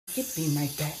You could be my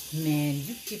Batman,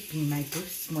 you could be my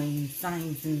Bruce Wayne,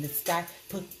 signs in the sky,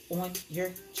 put on your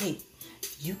cape.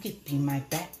 You could be my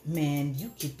Batman,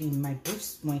 you could be my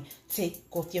Bruce Wayne, take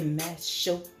off your mask,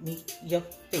 show me your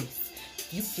face.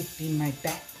 You could be my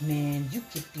Batman, you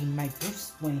could be my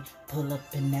Bruce Wayne, pull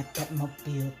up in that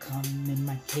Batmobile, come in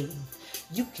my cave.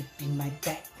 You could be my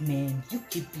Batman, you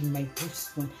could be my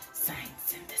Bruce Wayne,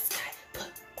 signs in the sky,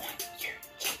 put on your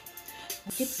cape.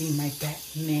 You could be my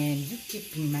Batman, you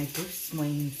could be my Bruce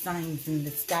Wayne, signs in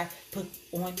the sky, put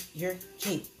on your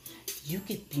cape. You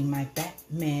could be my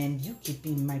Batman, you could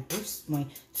be my Bruce Wayne,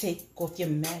 take off your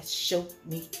mask, show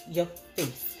me your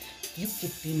face. You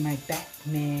could be my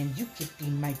Batman, you could be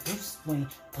my Bruce Wayne,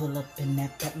 pull up in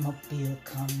that Batmobile,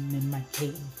 come in my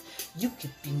cave. You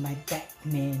could be my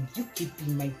Batman, you could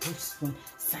be my Bruce Wayne,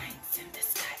 signs in the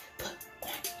sky, put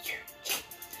on your cape.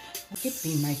 You could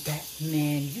be my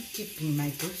Batman, you could be my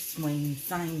Bruce Wayne,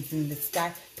 signs in the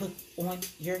sky, put on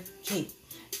your cape.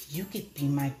 You could be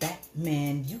my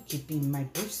Batman, you could be my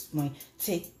Bruce Wayne,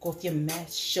 take off your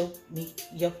mask, show me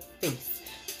your face.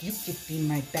 You could be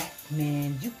my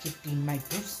Batman, you could be my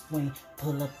Bruce Wayne,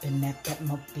 pull up in that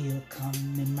Batmobile, come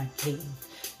in my cave.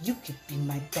 You could be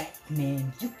my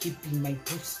Batman, you could be my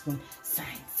Bruce Wayne,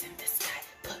 signs in